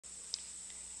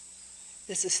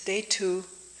This is day 2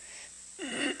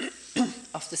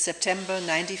 of the September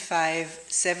 95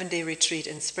 7-day retreat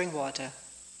in Springwater.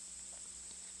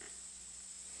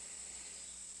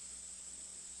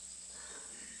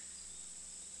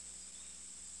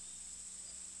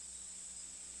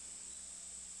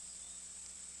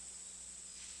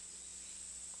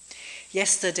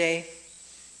 Yesterday,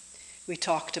 we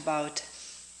talked about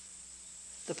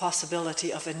the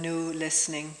possibility of a new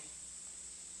listening.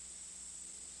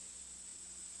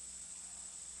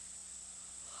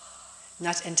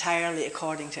 Not entirely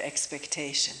according to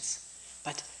expectations,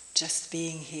 but just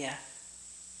being here.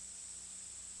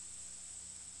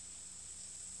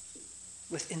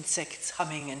 With insects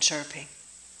humming and chirping.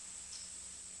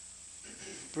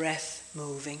 Breath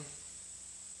moving.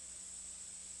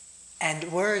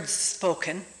 And words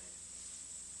spoken,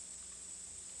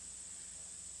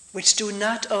 which do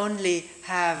not only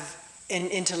have an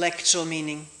intellectual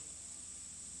meaning,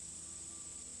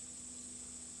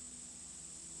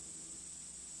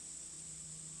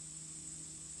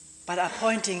 but are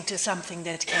pointing to something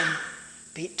that can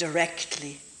be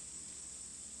directly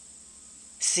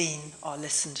seen or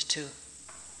listened to,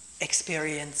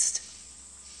 experienced.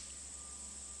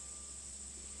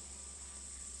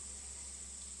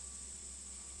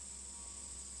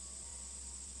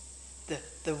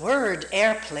 The word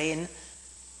airplane,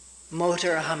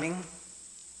 motor humming,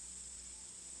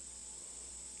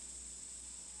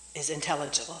 is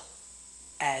intelligible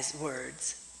as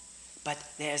words, but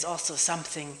there's also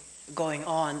something going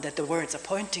on that the words are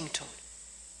pointing to.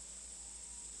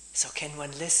 So can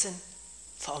one listen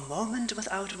for a moment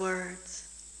without words?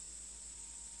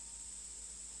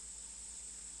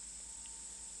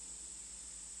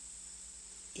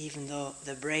 Even though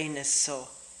the brain is so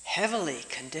heavily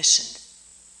conditioned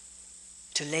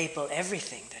to label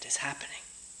everything that is happening.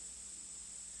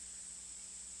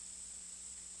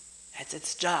 That's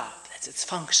its job, that's its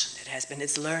function, it has been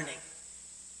its learning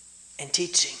and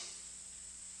teaching.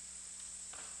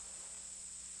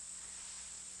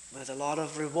 With a lot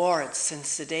of rewards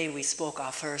since the day we spoke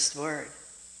our first word.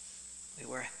 We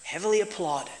were heavily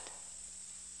applauded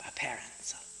by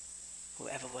parents, or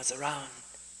whoever was around,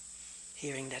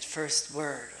 hearing that first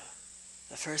word, or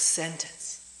the first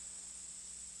sentence.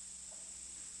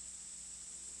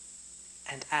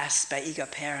 And asked by eager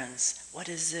parents, what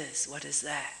is this, what is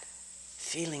that?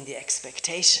 Feeling the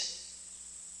expectation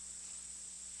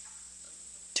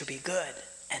to be good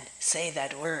and say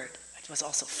that word. It was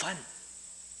also fun.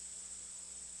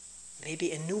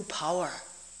 Maybe a new power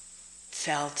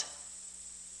felt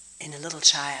in a little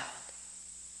child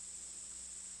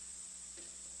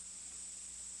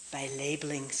by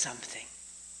labeling something.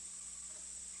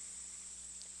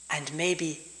 And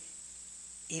maybe,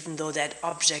 even though that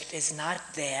object is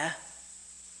not there,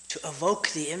 to evoke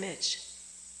the image.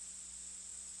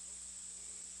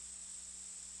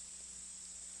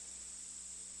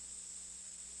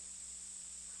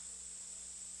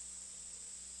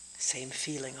 Same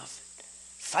feeling of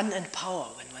fun and power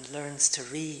when one learns to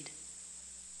read.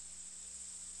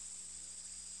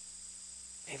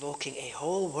 Evoking a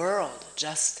whole world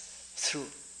just through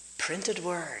printed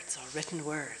words or written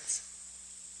words.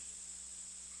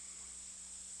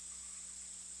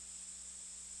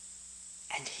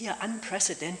 And here,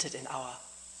 unprecedented in our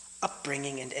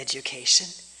upbringing and education,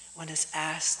 one is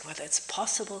asked whether it's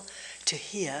possible to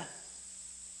hear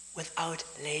without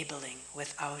labeling,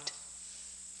 without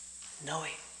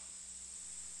knowing.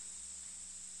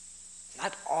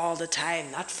 Not all the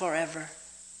time, not forever,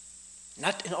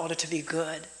 not in order to be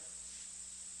good.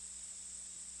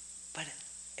 But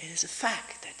it is a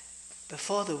fact that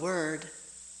before the word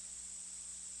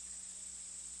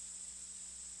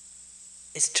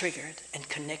is triggered and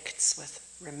connects with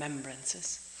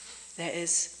remembrances, there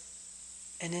is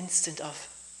an instant of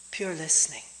pure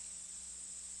listening.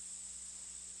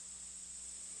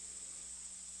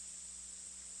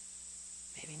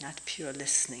 Maybe not pure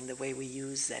listening the way we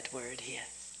use that word here.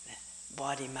 The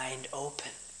body, mind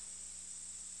open,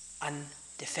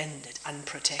 undefended,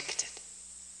 unprotected.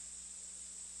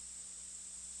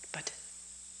 But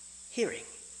hearing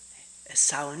a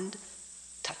sound,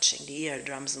 touching the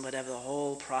eardrums and whatever, the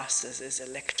whole process is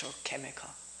electrochemical,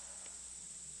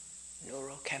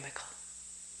 neurochemical,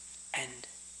 and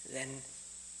then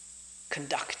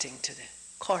conducting to the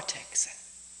cortex, and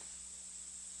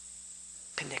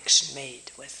connection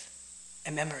made with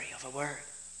a memory of a word.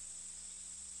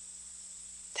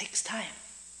 Takes time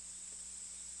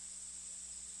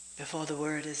before the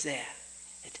word is there.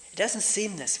 It doesn't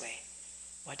seem this way.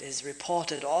 What is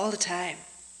reported all the time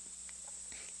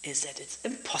is that it's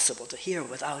impossible to hear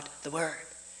without the word.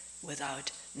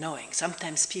 without knowing.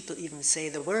 Sometimes people even say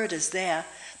the word is there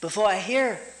before I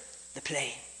hear the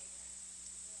plane.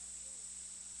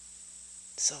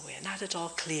 So we are not at all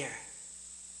clear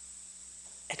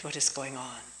at what is going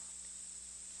on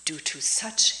due to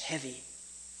such heavy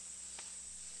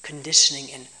conditioning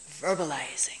in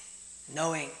verbalizing,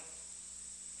 knowing,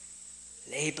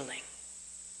 labeling,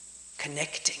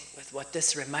 connecting with what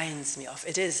this reminds me of.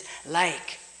 It is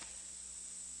like,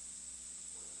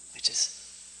 which is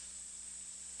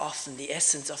often the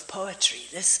essence of poetry.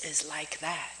 This is like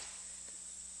that.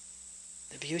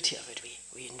 The beauty of it,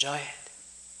 we enjoy it.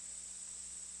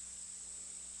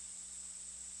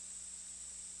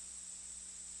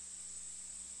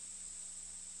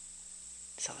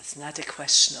 So it's not a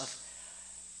question of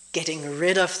getting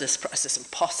rid of this process. It's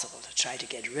impossible to try to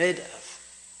get rid of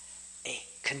a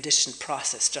conditioned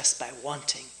process just by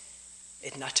wanting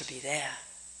it not to be there.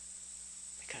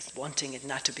 Because wanting it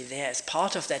not to be there is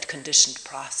part of that conditioned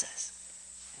process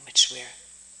in which we're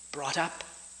brought up,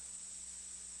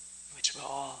 in which we're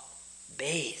all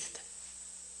bathed.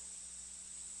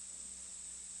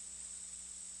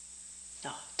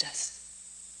 No, just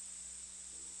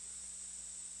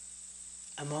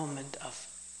a moment of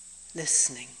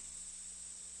listening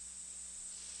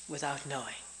without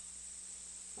knowing,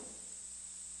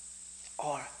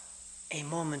 or a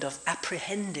moment of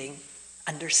apprehending,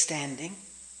 understanding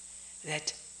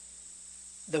that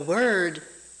the word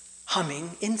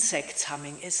humming, insects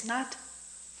humming, is not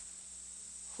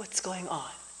what's going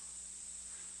on,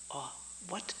 or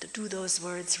what do those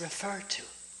words refer to,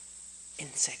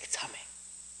 insects humming.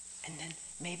 And then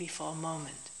maybe for a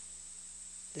moment,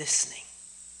 listening.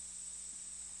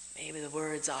 Maybe the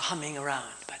words are humming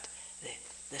around, but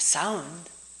the sound,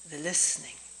 the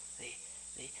listening,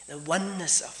 the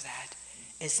oneness of that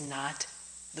is not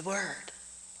the word.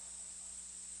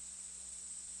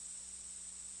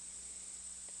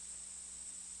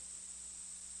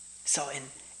 So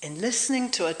in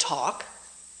listening to a talk,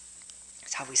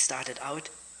 that's how we started out,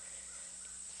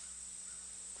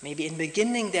 maybe in the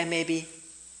beginning there may be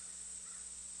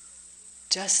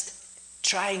just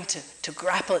trying to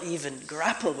grapple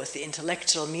with the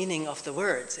intellectual meaning of the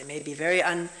words. It may be very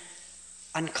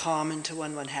uncommon to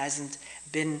one hasn't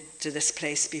been to this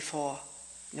place before.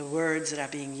 The words that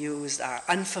are being used are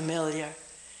unfamiliar.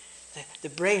 The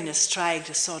brain is trying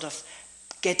to sort of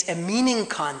get a meaning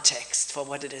context for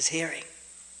what it is hearing.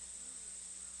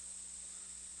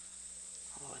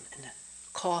 In the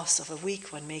course of a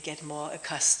week, one may get more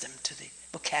accustomed to the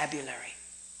vocabulary,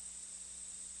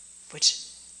 which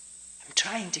I'm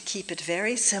trying to keep it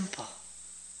very simple,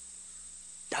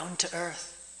 down to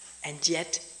earth, and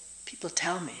yet people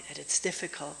tell me that it's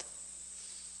difficult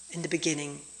in the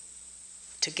beginning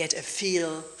to get a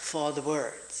feel for the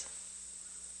words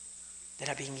that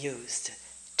are being used,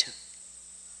 to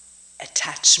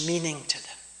attach meaning to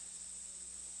them.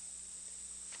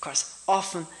 Of course,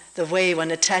 often the way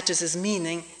one attaches his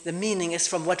meaning, the meaning is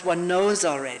from what one knows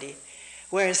already,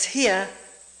 whereas here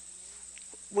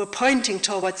we're pointing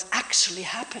toward what's actually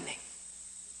happening.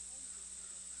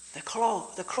 The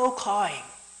crow cawing.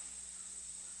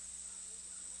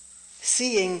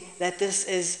 Seeing that this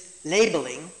is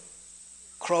labeling,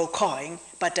 crow cawing,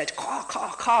 but that caw,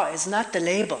 caw, caw is not the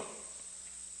label.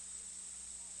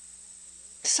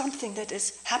 Something that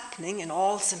is happening in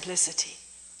all simplicity.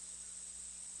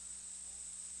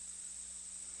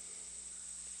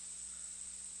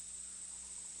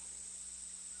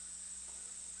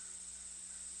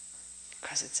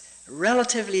 Because it's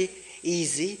relatively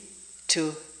easy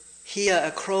to hear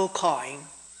a crow cawing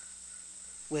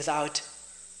without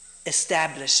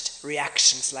established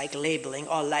reactions like labeling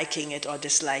or liking it or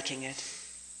disliking it,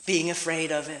 being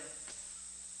afraid of it.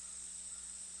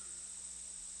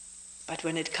 But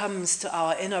when it comes to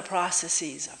our inner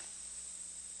processes of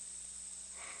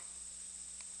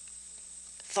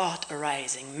thought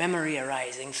arising, memory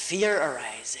arising, fear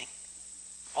arising,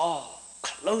 all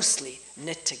closely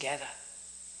knit together,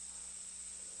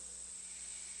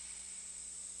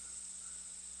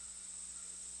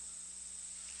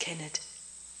 can it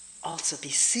also be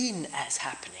seen as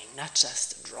happening, not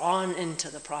just drawn into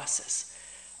the process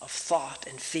of thought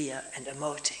and fear and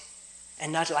emoting,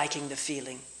 and not liking the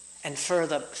feeling, and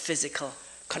further physical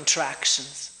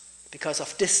contractions because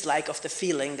of dislike of the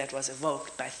feeling that was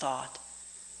evoked by thought.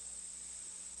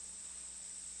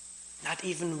 Not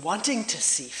even wanting to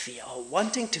see fear or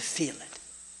wanting to feel it,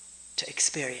 to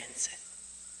experience it.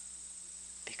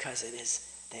 Because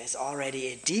there's already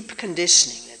a deep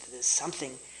conditioning that there's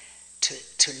something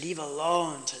to leave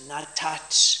alone, to not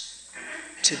touch,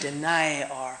 to deny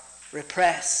or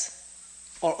repress,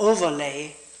 or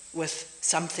overlay with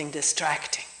something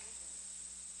distracting.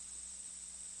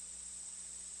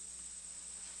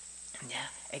 Yeah,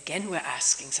 again we're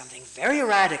asking something very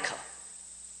radical.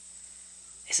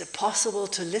 Is it possible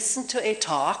to listen to a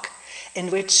talk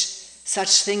in which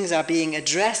such things are being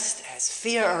addressed as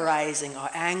fear arising or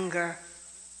anger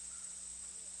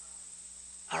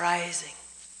arising?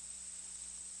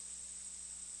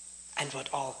 And what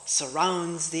all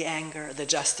surrounds the anger, the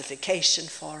justification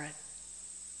for it,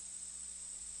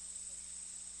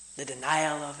 the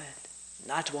denial of it,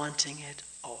 not wanting it,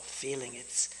 or feeling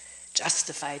it's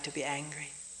justified to be angry.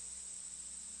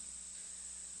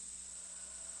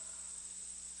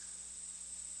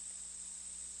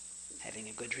 Having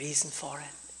a good reason for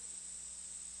it,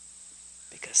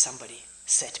 because somebody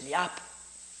set me up,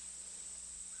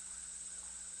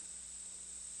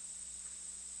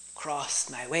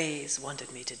 crossed my ways,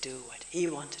 wanted me to do what he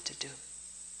wanted to do,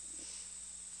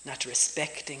 not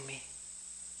respecting me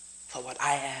for what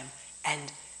I am,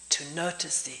 and to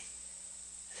notice the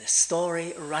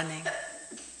story running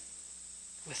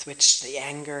with which the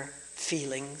anger,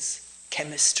 feelings,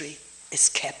 chemistry is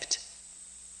kept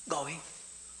going.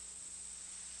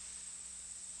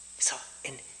 So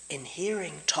in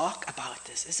hearing talk about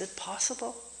this, is it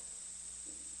possible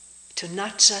to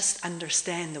not just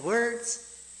understand the words,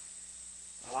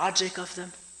 the logic of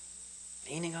them,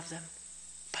 meaning of them,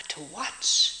 but to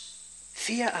watch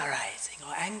fear arising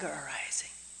or anger arising,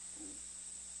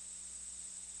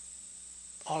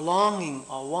 or longing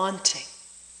or wanting,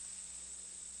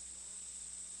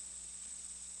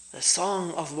 the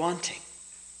song of wanting,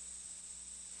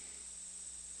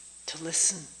 to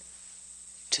listen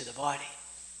to the body,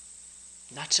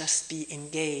 not just be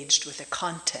engaged with the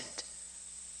content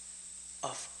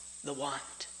of the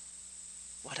want,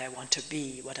 what I want to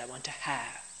be, what I want to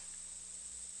have,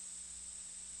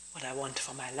 what I want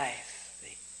for my life,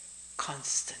 the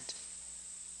constant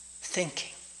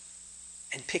thinking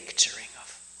and picturing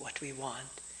of what we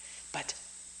want, but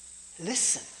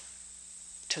listen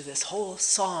to this whole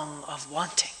song of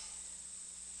wanting,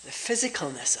 the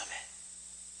physicalness of it,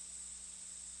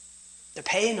 the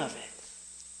pain of it,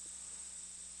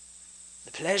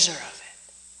 the pleasure of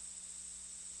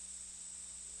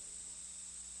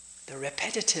it, the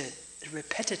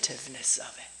repetitiveness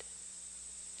of it,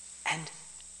 and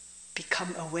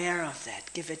become aware of that,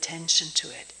 give attention to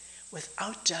it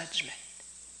without judgment.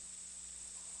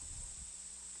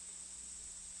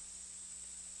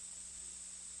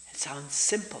 It sounds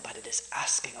simple, but it is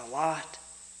asking a lot.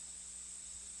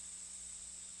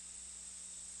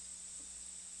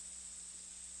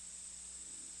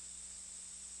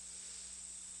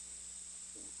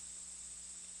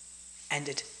 And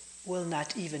it will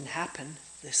not even happen,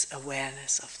 this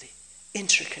awareness of the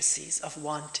intricacies of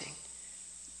wanting,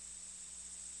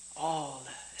 all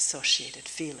the associated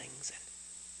feelings and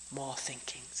more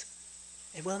thinkings.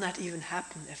 It will not even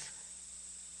happen if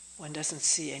one doesn't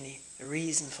see any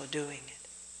reason for doing it.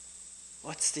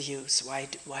 What's the use? Why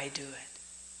do it?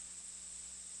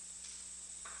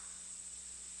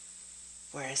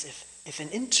 Whereas if an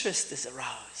interest is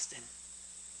aroused in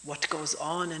what goes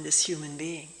on in this human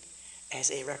being, as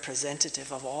a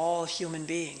representative of all human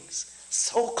beings,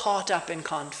 so caught up in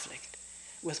conflict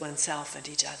with oneself and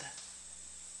each other.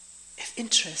 If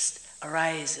interest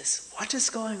arises, what is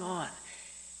going on?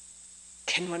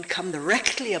 Can one come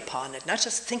directly upon it, not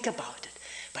just think about it,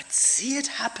 but see it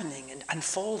happening and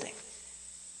unfolding,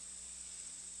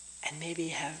 and maybe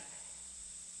have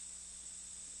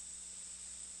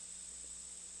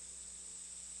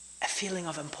a feeling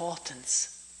of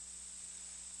importance?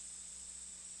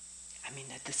 I mean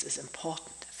that this is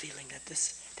important, feeling that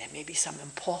there may be some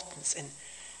importance in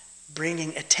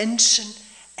bringing attention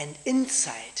and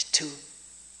insight to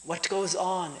what goes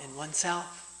on in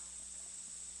oneself.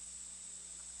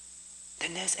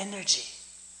 Then there's energy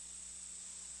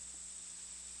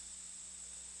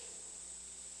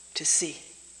to see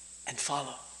and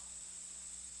follow.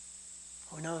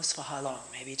 Who knows for how long?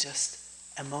 Maybe just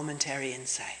a momentary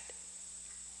insight.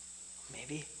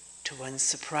 Maybe to one's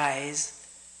surprise,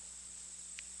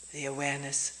 the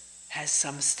awareness has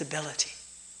some stability,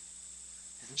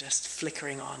 isn't just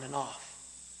flickering on and off.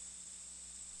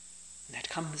 And that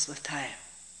comes with time.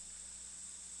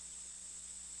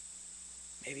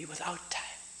 Maybe without time.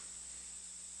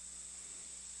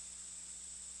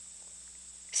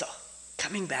 So,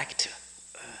 coming back to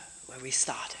where we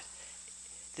started,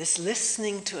 this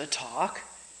listening to a talk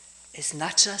is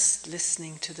not just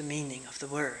listening to the meaning of the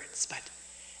words, but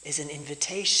is an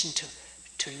invitation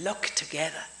to look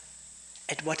together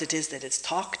at what it is that it's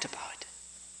talked about,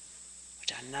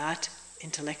 which are not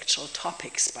intellectual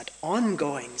topics, but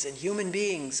ongoings in human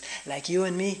beings like you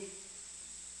and me,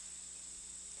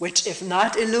 which, if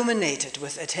not illuminated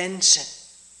with attention,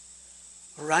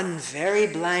 run very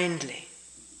blindly,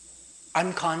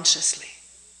 unconsciously,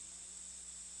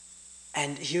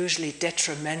 and usually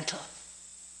detrimental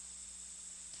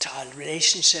to our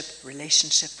relationship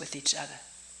with each other.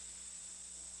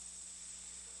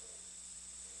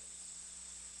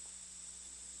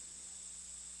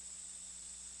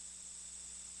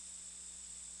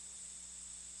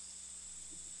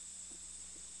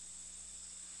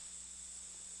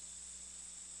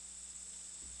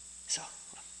 So,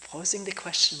 posing the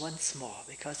question once more,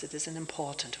 because it is an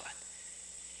important one.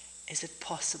 Is it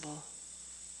possible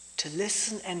to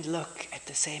listen and look at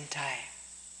the same time?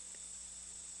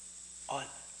 Or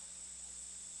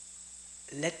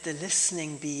let the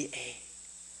listening be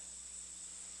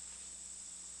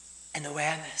an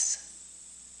awareness,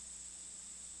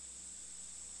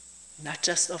 not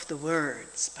just of the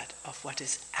words, but of what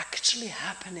is actually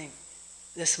happening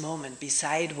this moment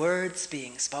beside words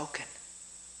being spoken.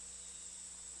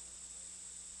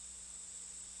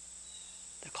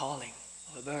 The calling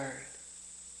of a bird.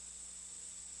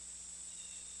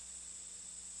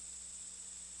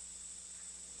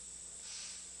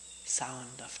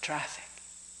 Sound of traffic.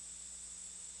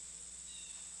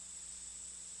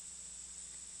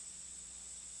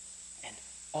 An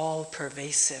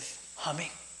all-pervasive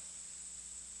humming.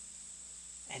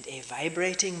 And a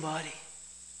vibrating body.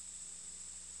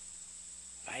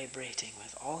 Vibrating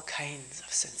with all kinds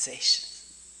of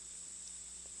sensations.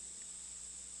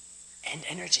 And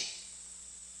energy.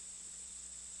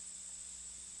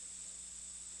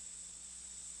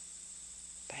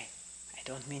 I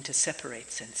don't mean to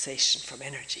separate sensation from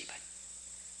energy,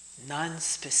 but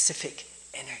non-specific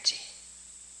energy,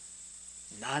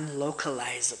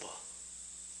 non-localizable.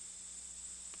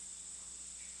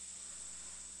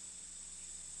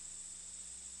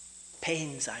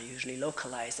 Pains are usually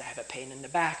localized. I have a pain in the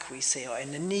back, we say, or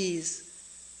in the knees,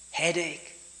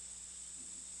 headache,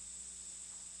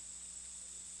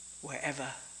 wherever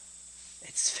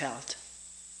it's felt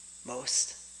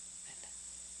most. And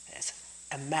there's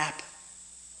a map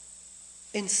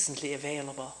instantly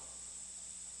available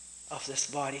of this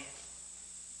body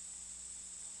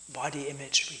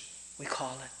imagery, we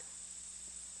call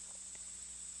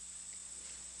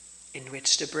it, in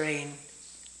which the brain,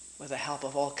 with the help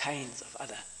of all kinds of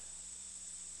other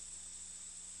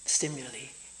stimuli,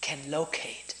 can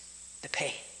locate the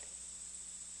pain.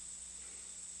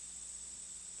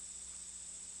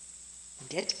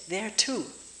 And yet there too,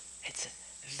 it's a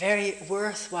very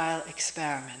worthwhile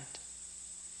experiment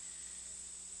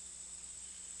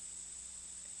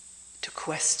to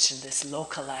question this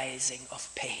localizing of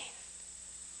pain,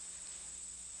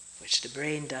 which the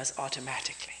brain does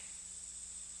automatically.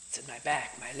 It's in my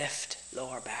back, my left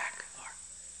lower back, or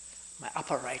my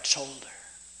upper right shoulder,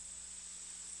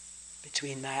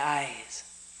 between my eyes.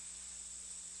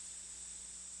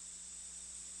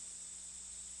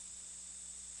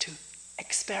 To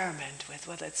experiment with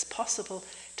whether it's possible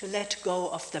to let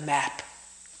go of the map.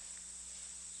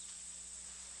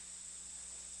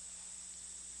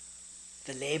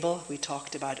 The label we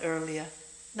talked about earlier,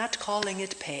 not calling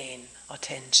it pain or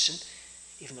tension,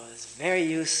 even though it's very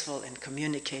useful in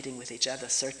communicating with each other,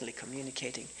 certainly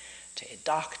communicating to a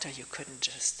doctor. You couldn't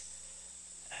just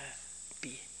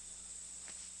be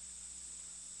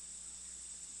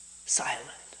silent.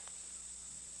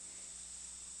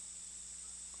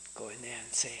 Go in there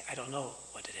and say, I don't know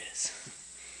what it is.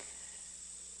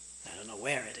 I don't know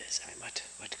where it is. I mean,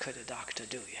 what could a doctor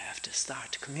do? You have to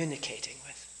start communicating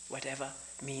with whatever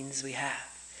means we have.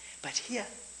 But here,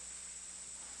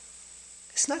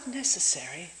 it's not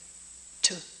necessary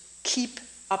to keep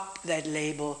up that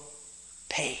label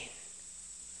pain,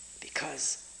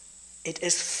 because it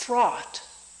is fraught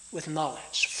with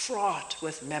knowledge, fraught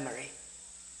with memory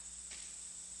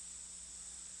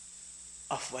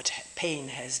of what pain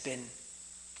has been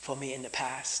for me in the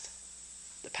past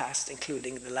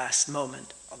including the last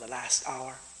moment or the last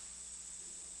hour.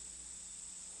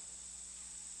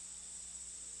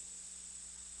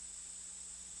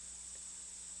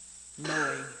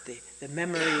 Knowing the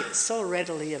memory is so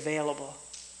readily available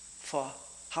for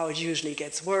how it usually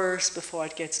gets worse before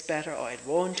it gets better, or it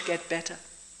won't get better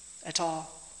at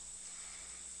all.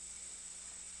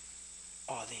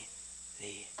 Or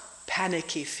the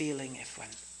panicky feeling if one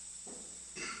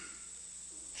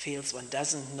feels one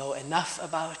doesn't know enough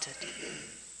about it.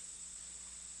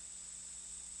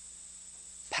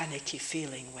 Panicky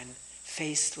feeling when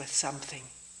faced with something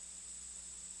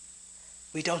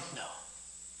we don't know,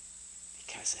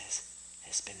 because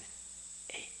there's been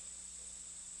a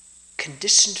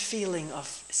conditioned feeling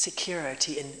of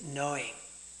security in knowing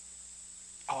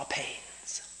our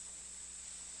pains.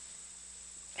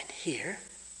 And here,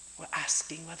 We're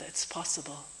asking whether it's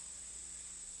possible,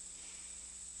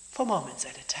 for moments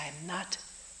at a time, not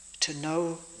to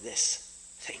know this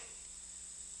thing.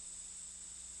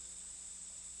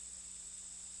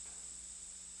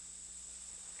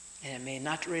 And it may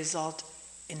not result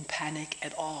in panic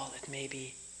at all. It may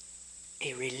be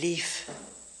a relief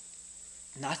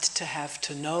not to have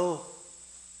to know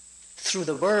through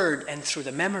the word and through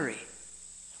the memory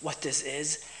what this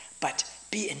is, but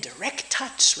be in direct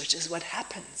touch, which is what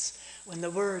happens when the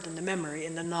word and the memory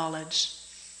and the knowledge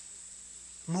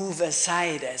move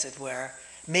aside, as it were,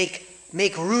 make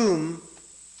room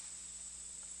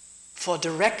for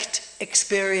direct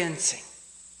experiencing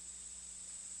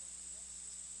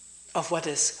of what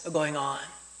is going on.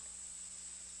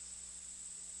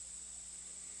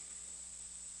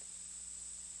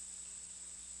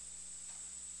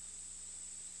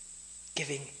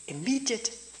 Giving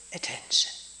immediate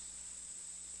attention.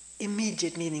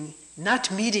 Immediate meaning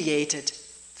not mediated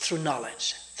through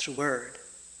knowledge, through word,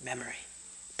 memory.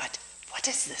 But what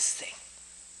is this thing?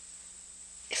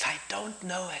 If I don't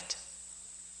know it,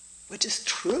 which is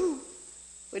true,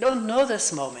 we don't know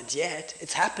this moment yet.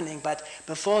 It's happening, but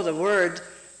before the word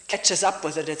catches up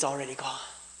with it, it's already gone.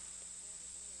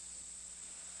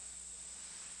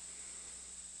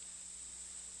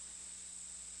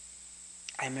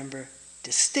 I remember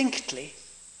distinctly,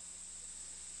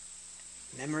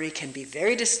 memory can be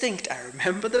very distinct. I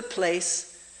remember the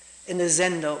place in the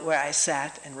Zendo where I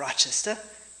sat in Rochester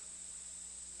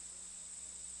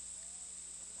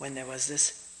when there was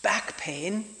this back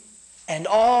pain and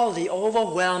all the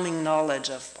overwhelming knowledge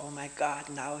of, oh my God,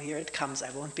 now here it comes,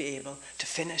 I won't be able to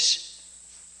finish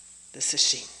the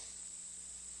sesshin.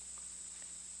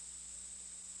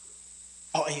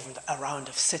 Or even a round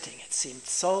of sitting, it seemed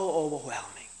so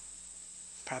overwhelming.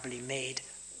 Probably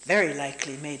very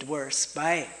likely made worse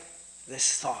by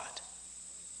this thought.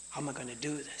 How am I going to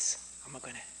do this? How am I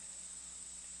going to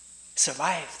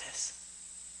survive this?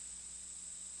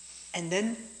 And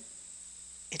then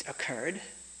it occurred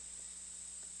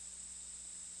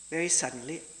very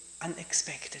suddenly,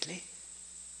 unexpectedly,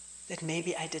 that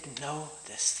maybe I didn't know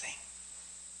this thing.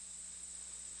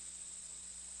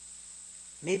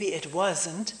 Maybe it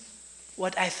wasn't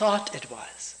what I thought it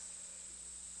was.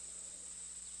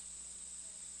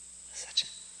 Such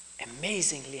an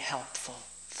amazingly helpful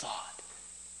thought.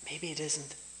 Maybe it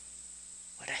isn't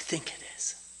what I think it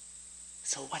is.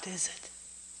 So what is it?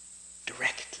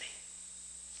 Directly.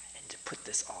 And to put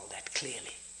this all that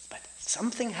clearly. But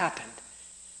something happened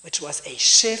which was a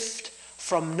shift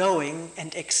from knowing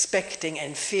and expecting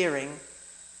and fearing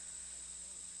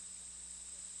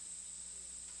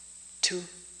to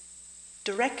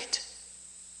direct,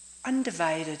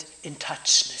 undivided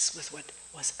in-touchness with what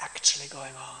was actually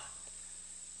going on.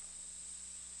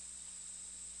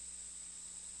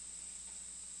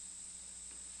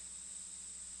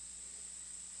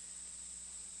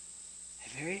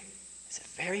 It's a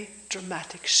very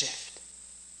dramatic shift,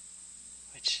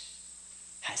 which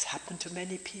has happened to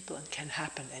many people and can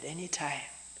happen at any time.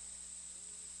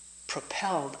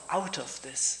 Propelled out of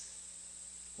this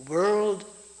world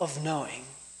of knowing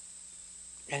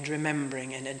and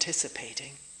remembering and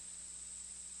anticipating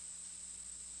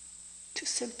to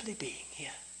simply being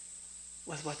here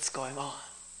with what's going on.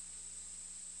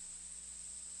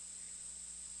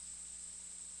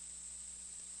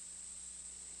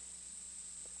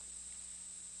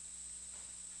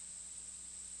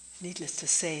 Needless to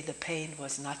say, the pain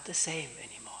was not the same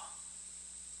anymore.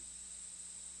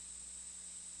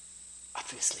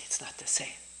 Obviously, it's not the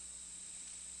same.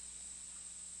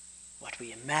 What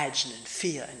we imagine and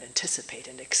fear and anticipate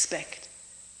and expect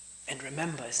and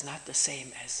remember is not the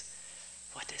same as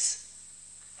what is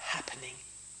happening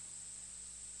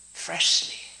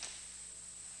freshly,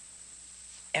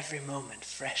 every moment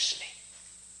freshly.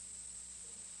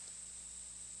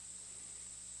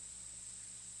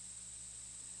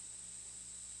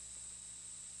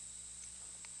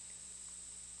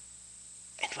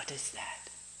 And what is that?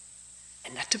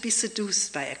 And not to be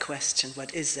seduced by a question,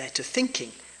 what is that, to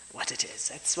thinking what it is.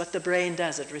 That's what the brain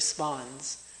does. It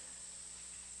responds,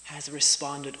 has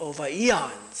responded over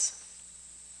eons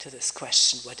to this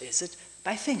question, what is it?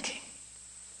 By thinking,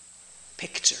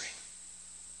 picturing,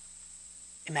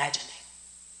 imagining.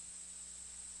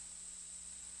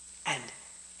 And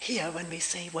here, when we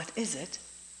say, what is it?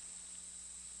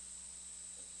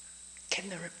 Can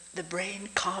the brain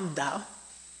calm down?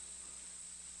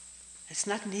 It's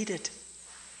not needed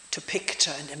to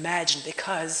picture and imagine,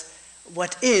 because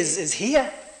what is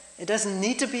here. It doesn't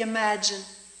need to be imagined.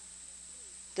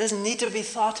 It doesn't need to be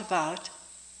thought about,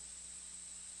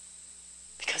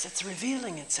 because it's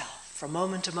revealing itself from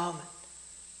moment to moment.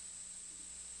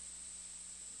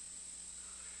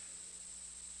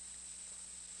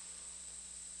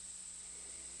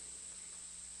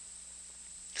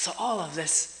 So all of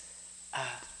this,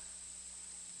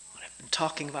 what I've been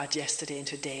talking about yesterday and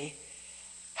today,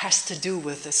 has to do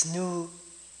with this new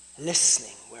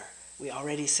listening, where we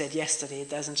already said yesterday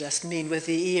it doesn't just mean with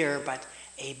the ear, but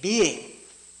a being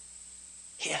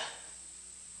here.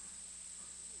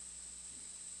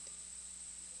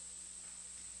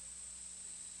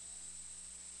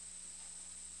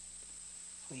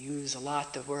 We use a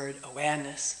lot the word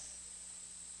awareness,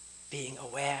 being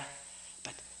aware,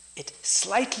 but it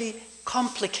slightly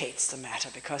complicates the matter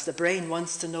because the brain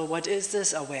wants to know what is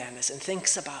this awareness and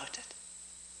thinks about it.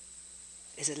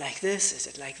 Is it like this? Is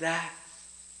it like that?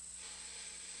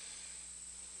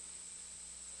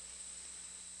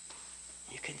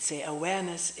 You can say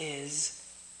awareness is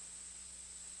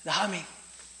the humming,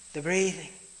 the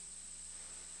breathing,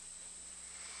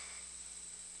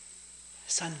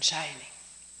 sun shining,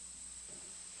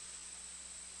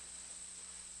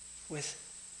 with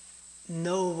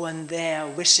no one there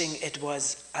wishing it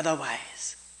was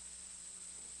otherwise,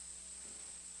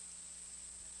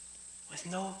 with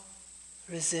no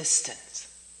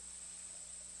resistance.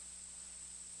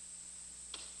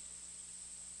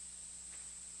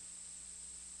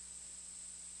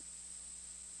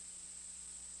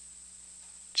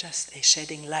 Just a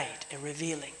shedding light, a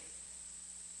revealing,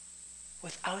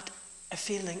 without a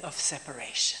feeling of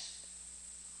separation.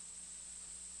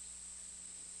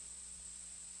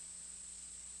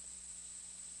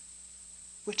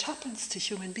 Which happens to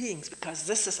human beings because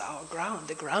this is our ground,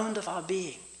 the ground of our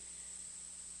being.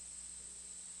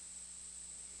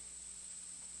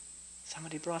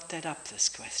 Somebody brought that up, this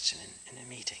question, in a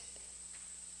meeting.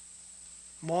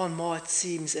 More and more it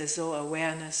seems as though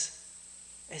awareness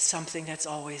is something that's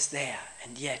always there,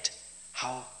 and yet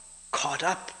how caught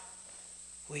up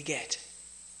we get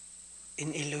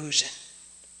in illusion,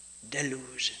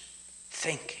 delusion,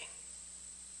 thinking,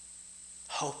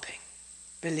 hoping,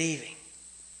 believing,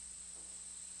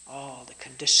 all the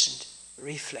conditioned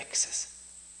reflexes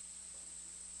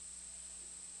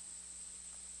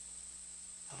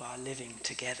of our living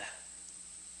together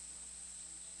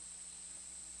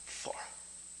for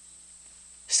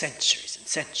centuries and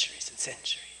centuries and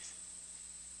centuries.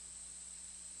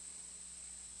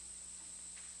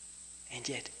 And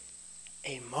yet,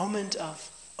 a moment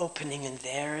of opening, and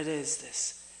there it is,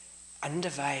 this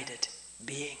undivided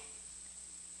being.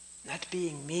 Not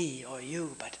being me or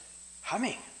you, but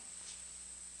humming,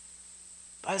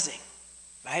 buzzing,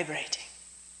 vibrating,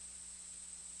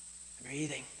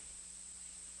 breathing.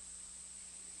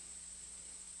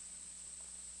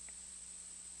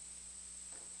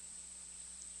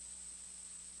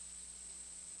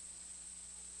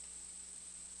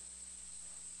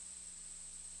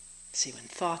 See, when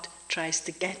thought tries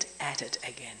to get at it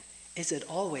again, is it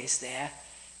always there?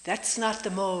 That's not the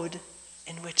mode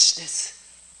in which this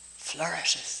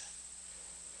flourishes.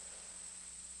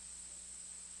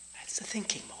 That's the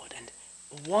thinking mode, and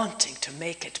wanting to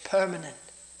make it permanent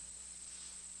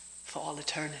for all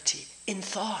eternity in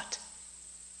thought.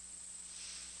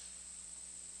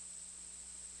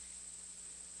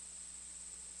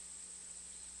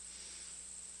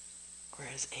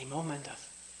 Whereas a moment of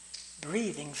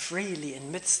breathing freely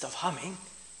in midst of humming,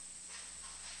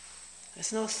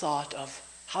 there's no thought of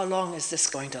how long is this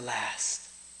going to last.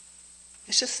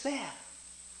 It's just there,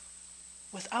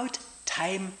 without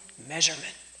time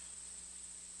measurement.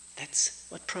 That's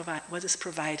what is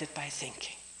provided by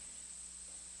thinking.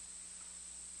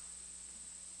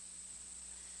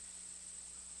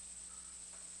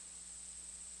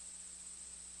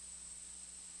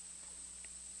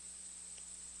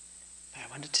 I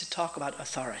wanted to talk about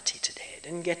authority today. I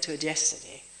didn't get to it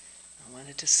yesterday. I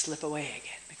wanted to slip away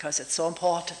again because it's so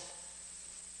important.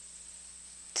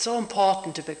 It's so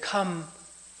important to become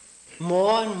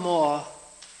more and more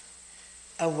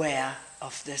aware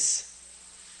of this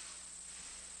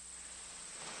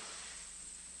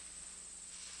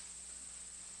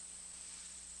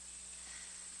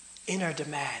inner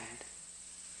demand.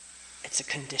 It's a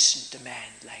conditioned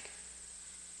demand, like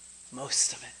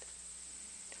most of it,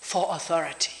 for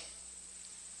authority.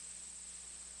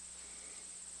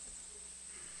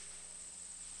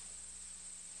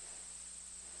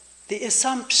 The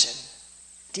assumption,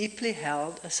 deeply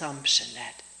held assumption,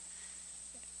 that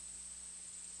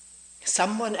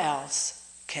someone else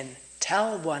can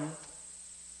tell one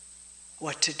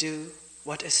what to do,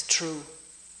 what is true.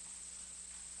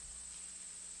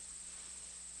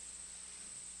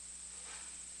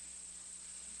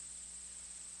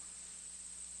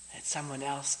 That someone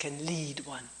else can lead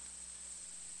one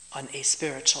on a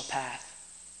spiritual path,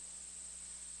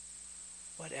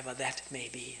 whatever that may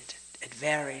be. It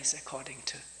varies according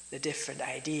to the different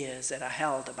ideas that are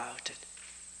held about it.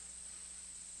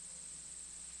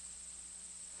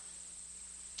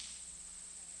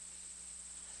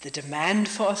 the demand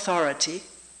for authority,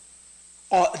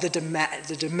 or the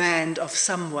demand of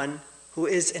someone who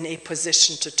is in a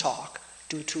position to talk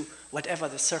due to whatever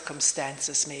the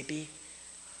circumstances may be,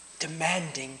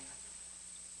 demanding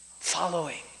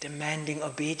following, demanding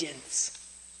obedience,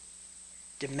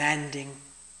 demanding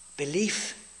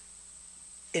belief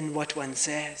in what one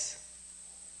says.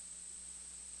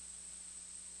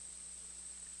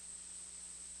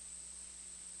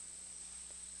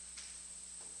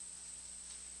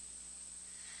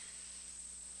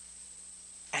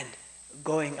 And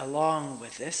going along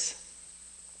with this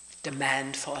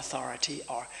demand for authority,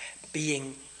 or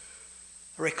being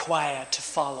required to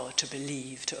follow, to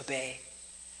believe, to obey,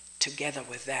 together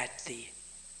with that the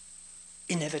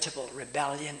inevitable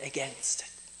rebellion against it.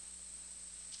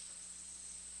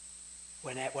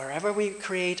 Wherever we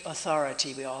create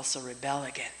authority, we also rebel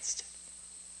against it.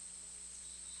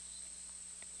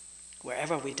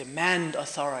 Wherever we demand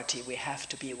authority, we have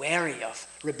to be wary of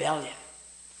rebellion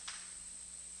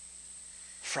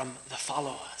from the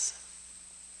followers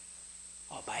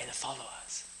or by the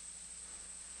followers.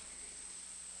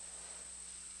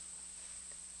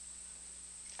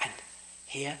 And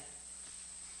here,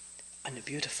 on a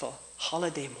beautiful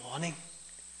holiday morning,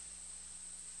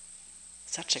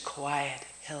 such a quiet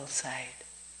hillside,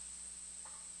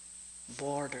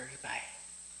 bordered by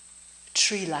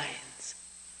tree lines.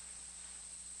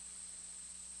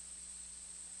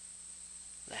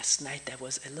 Last night there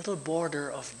was a little border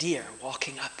of deer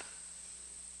walking up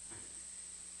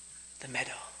the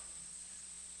meadow,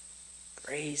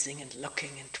 grazing and looking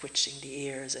and twitching the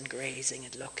ears, and grazing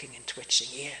and looking and twitching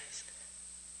ears.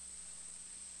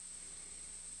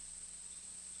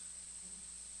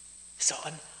 So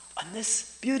on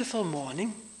this beautiful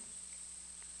morning,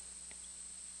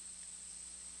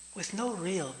 with no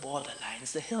real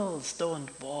borderlines, the hills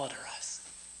don't border us.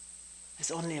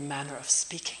 It's only a manner of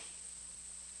speaking.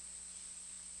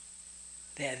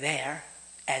 They're there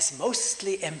as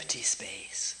mostly empty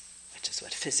space, which is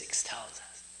what physics tells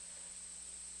us.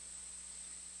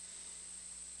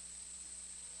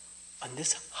 On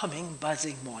this humming,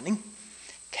 buzzing morning,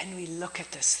 can we look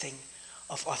at this thing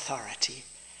of authority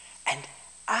and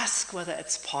ask whether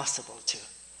it's possible to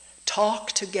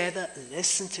talk together,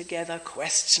 listen together,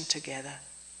 question together,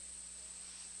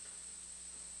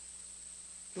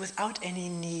 without any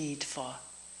need for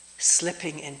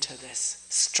slipping into this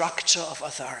structure of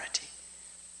authority,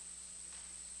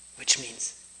 which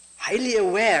means highly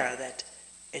aware that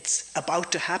it's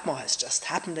about to happen or has just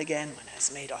happened again, one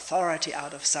has made authority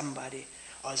out of somebody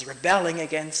or is rebelling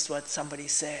against what somebody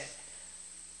said,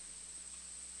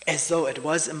 as though it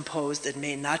was imposed, it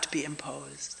may not be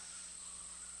imposed.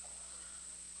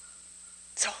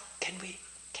 So can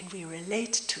we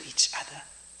relate to each other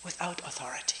without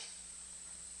authority?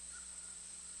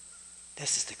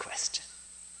 This is the question.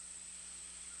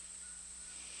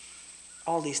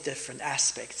 All these different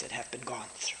aspects that have been gone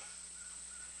through.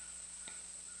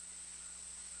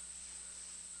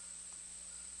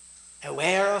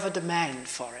 Aware of a demand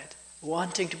for it,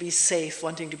 wanting to be safe,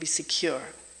 wanting to be secure,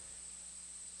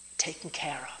 taken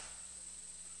care of,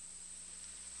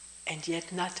 and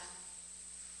yet not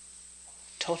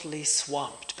totally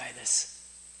swamped by this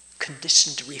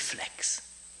conditioned reflex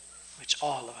which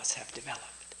all of us have developed.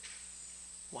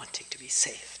 Wanting to be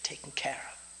safe, taken care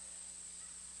of,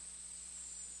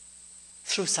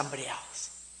 through somebody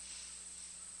else,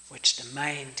 which the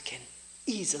mind can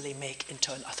easily make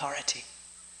into an authority.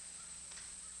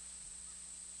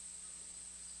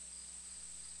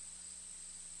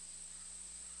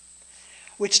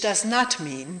 Which does not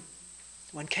mean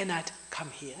one cannot come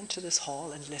here into this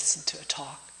hall and listen to a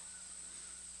talk.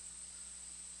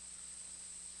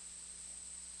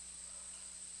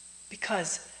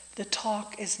 Because the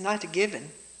talk is not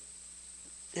given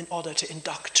in order to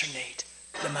indoctrinate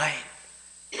the mind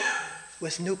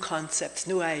with new concepts,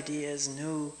 new ideas,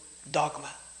 new dogma,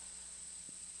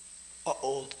 or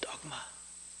old dogma.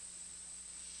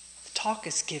 The talk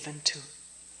is given to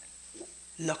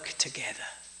look together.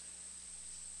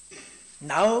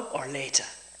 Now or later,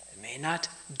 it may not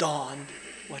dawn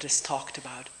what is talked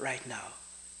about right now.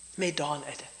 It may dawn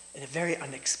at a very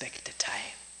unexpected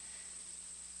time.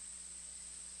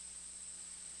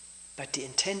 But the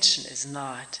intention is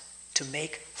not to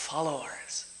make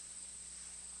followers,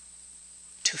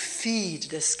 to feed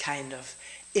this kind of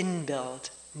inbuilt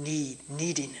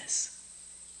neediness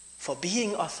for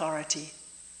being authority,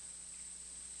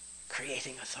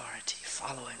 creating authority,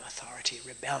 following authority,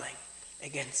 rebelling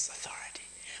against authority,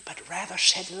 but rather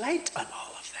shed light on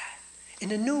all of that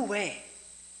in a new way.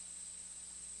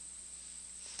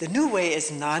 The new way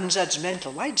is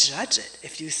non-judgmental. Why judge it?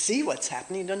 If you see what's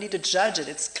happening, you don't need to judge it.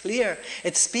 It's clear.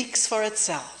 It speaks for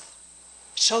itself,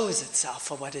 shows itself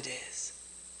for what it is.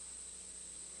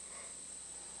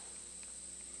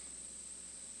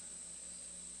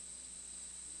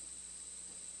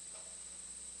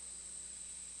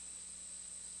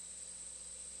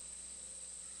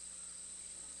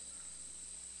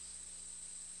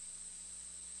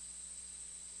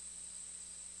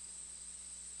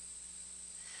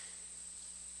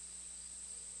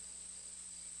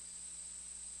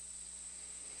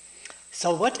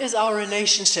 So what is our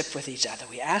relationship with each other?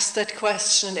 We ask that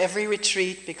question in every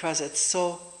retreat because it's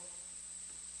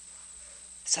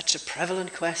such a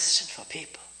prevalent question for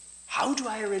people. How do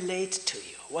I relate to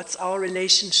you? What's our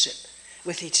relationship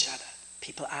with each other?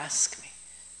 People ask me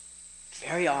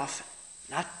very often,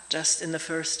 not just in the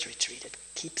first retreat. It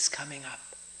keeps coming up.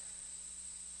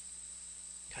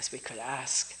 Because we could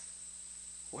ask,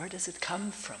 where does it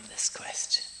come from, this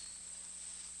question?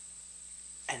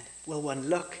 And will one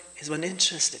look? Is one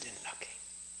interested in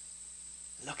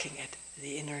looking at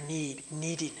the inner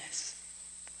neediness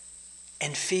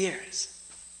and fears?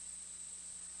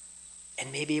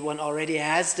 And maybe one already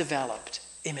has developed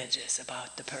images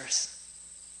about the person.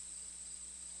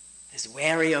 Is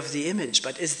wary of the image,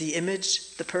 but is the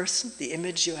image the person? The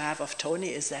image you have of Toni,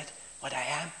 is that what I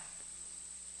am?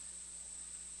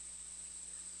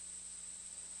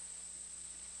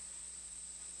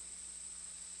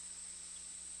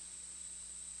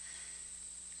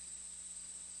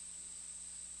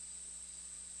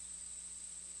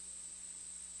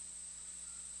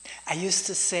 I used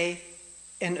to say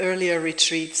in earlier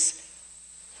retreats,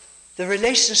 the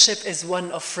relationship is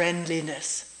one of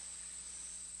friendliness.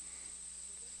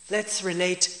 Let's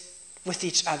relate with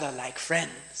each other like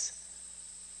friends.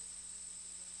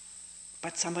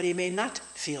 But somebody may not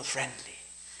feel friendly,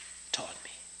 taught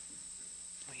me.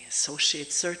 We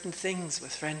associate certain things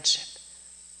with friendship.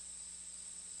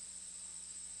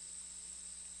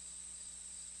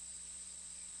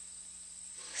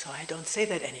 So I don't say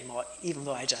that anymore, even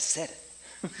though I just said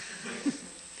it.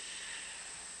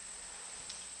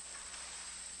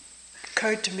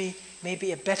 Occurred to me,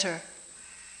 maybe a better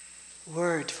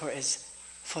word for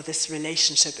this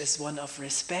relationship is one of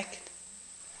respect,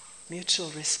 mutual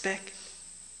respect.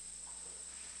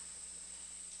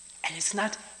 And it's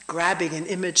not grabbing an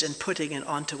image and putting it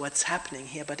onto what's happening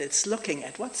here, but it's looking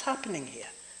at what's happening here.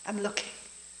 I'm looking.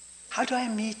 How do I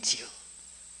meet you?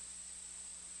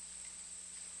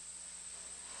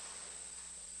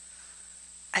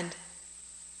 And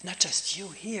not just you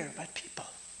here, but people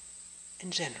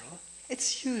in general.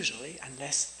 It's usually,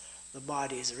 unless the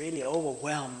body is really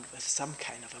overwhelmed with some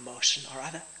kind of emotion or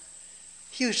other,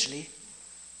 usually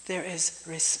there is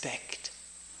respect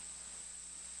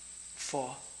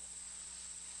for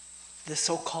the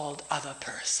so-called other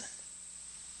person.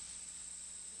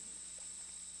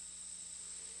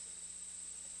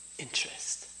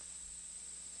 Interest.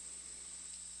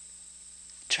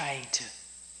 Trying to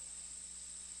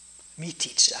meet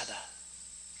each other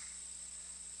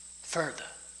further,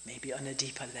 maybe on a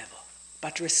deeper level,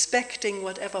 but respecting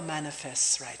whatever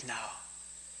manifests right now.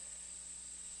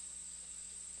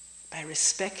 By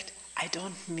respect, I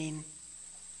don't mean,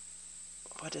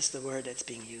 what is the word that's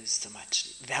being used so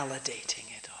much? Validating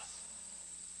it,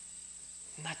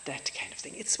 or not that kind of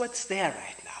thing. It's what's there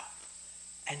right now.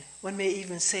 And one may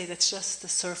even say that's just the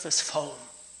surface foam.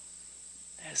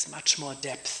 There's much more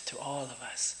depth to all of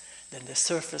us than the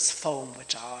surface foam,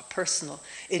 which are our personal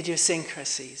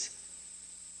idiosyncrasies,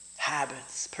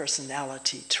 habits,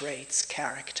 personality, traits,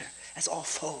 character. That's all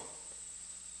foam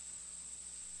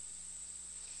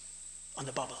on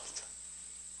the bubbles,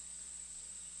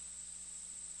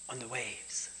 on the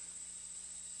waves.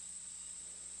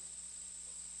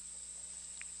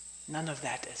 None of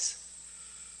that is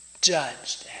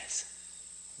judged as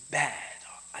bad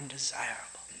or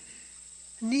undesirable.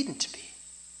 It needn't to be.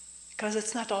 Because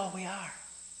it's not all we are.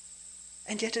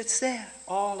 And yet it's there,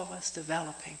 all of us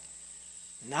developing,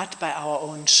 not by our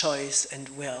own choice and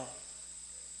will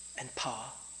and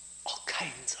power, all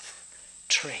kinds of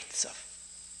traits of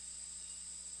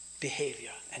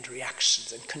behavior and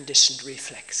reactions and conditioned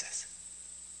reflexes.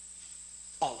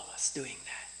 All of us doing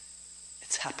that.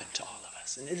 It's happened to all of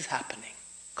us, and it is happening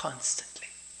constantly.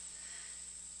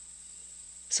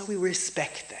 So we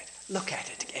respect that, look at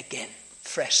it again,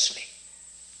 freshly.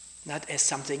 Not as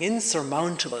something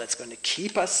insurmountable that's going to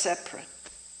keep us separate,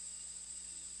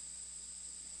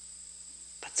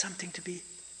 but something to be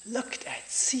looked at,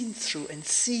 seen through, and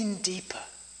seen deeper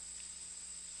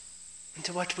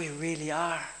into what we really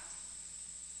are.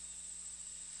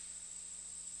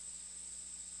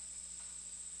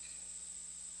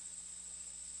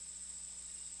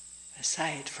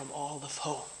 aside from all of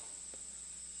home.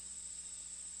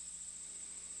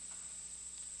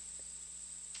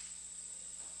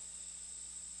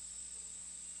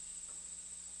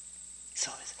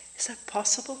 So is that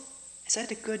possible? Is that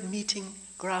a good meeting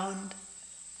ground?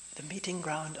 The meeting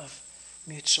ground of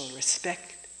mutual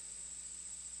respect,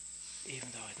 even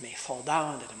though it may fall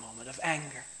down at a moment of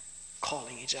anger,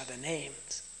 calling each other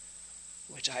names,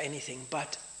 which are anything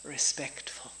but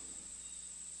respectful.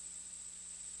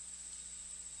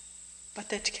 But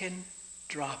that can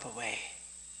drop away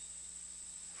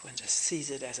if one just sees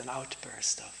it as an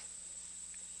outburst of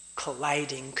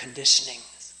colliding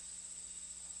conditionings.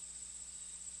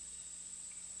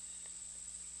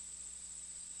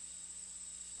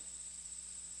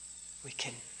 We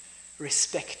can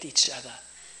respect each other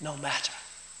no matter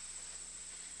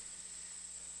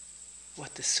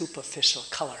what the superficial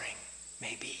coloring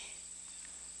may be.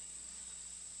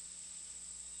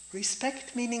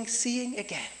 Respect meaning seeing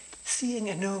again, seeing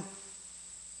anew.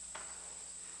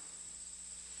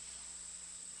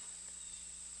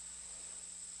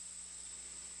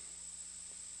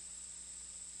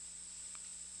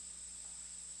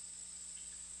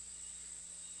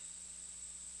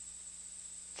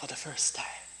 For the first time.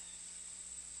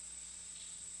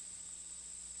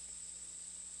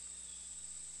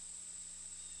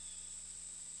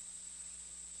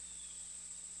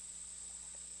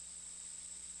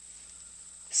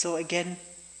 So again,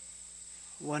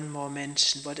 one more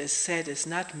mention. What is said is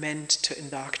not meant to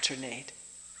indoctrinate,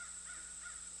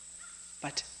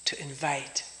 but to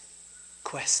invite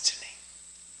questioning,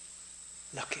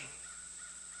 looking.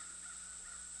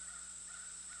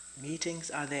 Meetings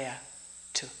are there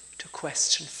to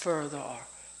question further or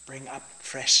bring up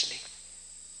freshly.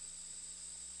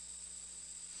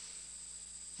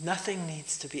 Nothing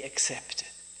needs to be accepted.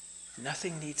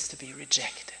 Nothing needs to be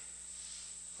rejected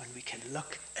when we can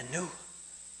look anew.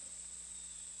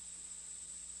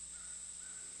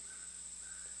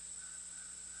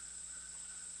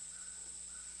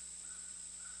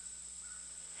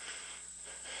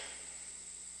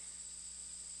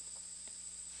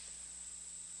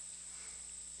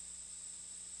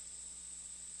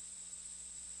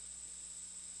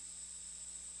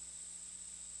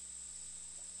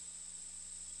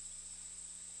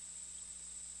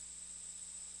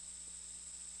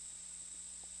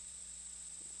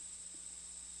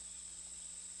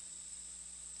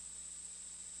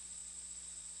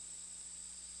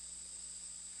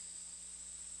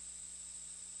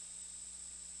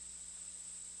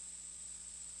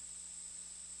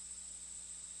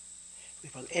 We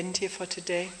will end here for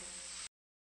today.